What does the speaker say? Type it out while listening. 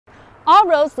All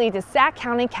roads lead to Sac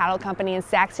County Cattle Company in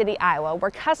Sac City, Iowa,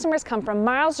 where customers come from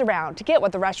miles around to get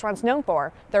what the restaurant's known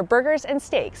for, their burgers and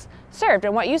steaks, served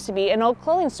in what used to be an old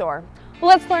clothing store. Well,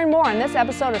 let's learn more in this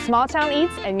episode of Small Town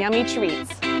Eats and Yummy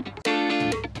Treats.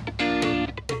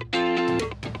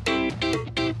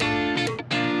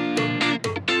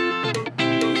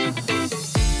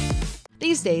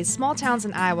 These days, small towns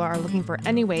in Iowa are looking for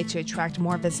any way to attract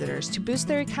more visitors to boost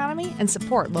their economy and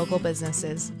support local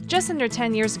businesses. Just under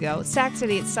 10 years ago, Sac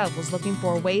City itself was looking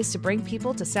for ways to bring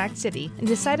people to Sac City and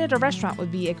decided a restaurant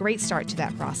would be a great start to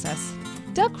that process.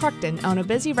 Doug Cruckton owned a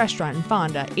busy restaurant in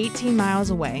Fonda, 18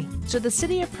 miles away, so the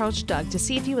city approached Doug to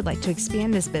see if he would like to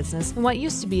expand his business in what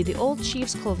used to be the old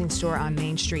Chief's clothing store on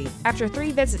Main Street. After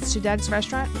 3 visits to Doug's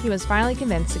restaurant, he was finally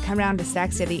convinced to come down to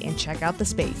Sac City and check out the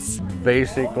space.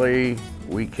 Basically,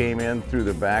 we came in through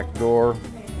the back door.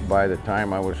 By the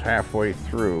time I was halfway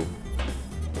through,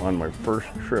 on my first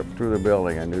trip through the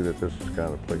building, I knew that this is kind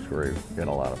of a place where you get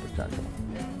a lot of potential.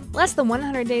 Less than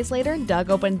 100 days later, Doug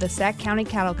opened the Sac County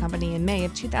Cattle Company in May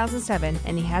of 2007,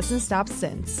 and he hasn't stopped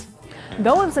since.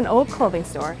 Though it's an old clothing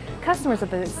store, customers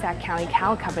of the Sac County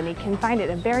Cattle Company can find it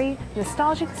a very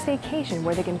nostalgic staycation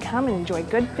where they can come and enjoy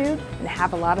good food and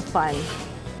have a lot of fun.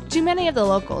 To many of the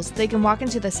locals, they can walk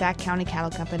into the Sac County Cattle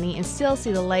Company and still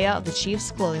see the layout of the Chief's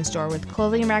clothing store with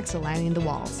clothing racks lining the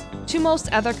walls. To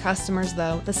most other customers,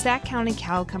 though, the Sac County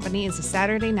Cattle Company is a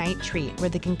Saturday night treat where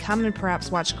they can come and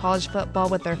perhaps watch college football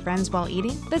with their friends while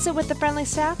eating, visit with the friendly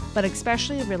staff, but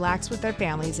especially relax with their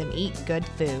families and eat good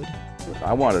food.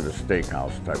 I wanted a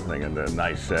steakhouse type thing in a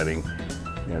nice setting,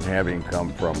 and having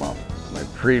come from my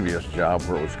previous job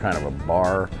where it was kind of a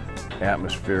bar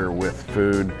atmosphere with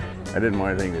food, I didn't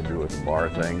want anything to do with the bar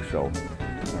thing, so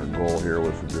our goal here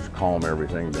was to just calm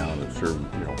everything down and serve,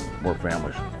 more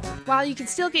families. While you can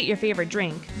still get your favorite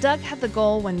drink, Doug had the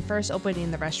goal when first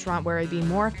opening the restaurant where it'd be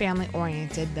more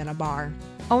family-oriented than a bar.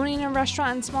 Owning a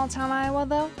restaurant in small-town Iowa,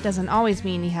 though, doesn't always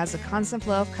mean he has a constant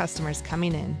flow of customers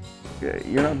coming in. Yeah,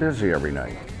 you're not busy every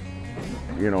night.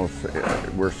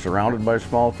 We're surrounded by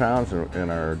small towns,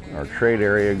 and our trade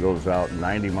area goes out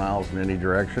 90 miles in any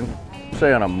direction.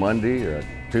 Say on a Monday or a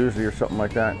Tuesday or something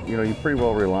like that, you pretty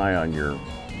well rely on your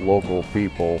local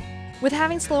people. With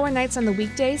having slower nights on the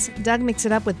weekdays, Doug mixes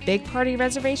it up with big party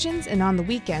reservations and on the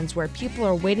weekends where people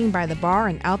are waiting by the bar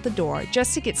and out the door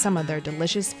just to get some of their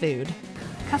delicious food.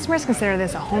 Customers consider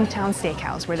this a hometown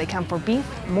steakhouse where they come for beef,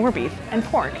 more beef, and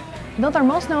pork. Though they're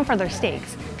most known for their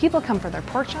steaks, people come for their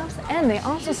pork chops, and they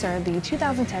also serve the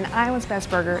 2010 Iowa's Best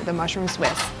Burger, the Mushroom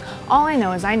Swiss. All I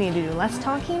know is I need to do less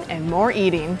talking and more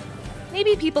eating.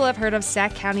 Maybe people have heard of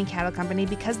Sac County Cattle Company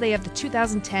because they have the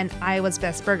 2010 Iowa's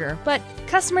Best Burger, but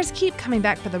customers keep coming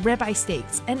back for the ribeye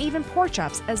steaks and even pork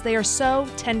chops as they are so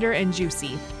tender and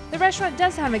juicy. The restaurant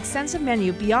does have an extensive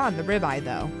menu beyond the ribeye,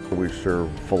 though. We serve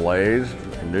fillets,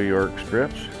 New York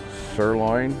strips,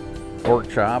 sirloin, pork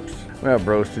chops. We have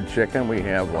roasted chicken. We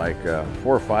have like 4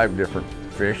 or 5 different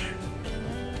fish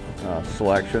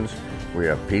selections. We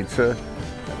have pizza,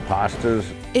 pastas.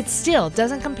 It still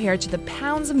doesn't compare to the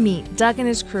pounds of meat Doug and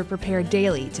his crew prepare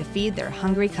daily to feed their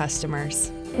hungry customers.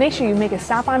 Make sure you make a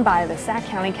stop on by the Sac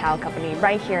County Cattle Company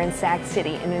right here in Sac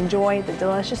City and enjoy the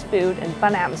delicious food and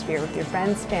fun atmosphere with your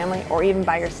friends, family, or even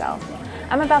by yourself.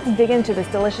 I'm about to dig into this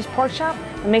delicious pork chop,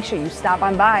 and make sure you stop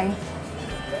on by.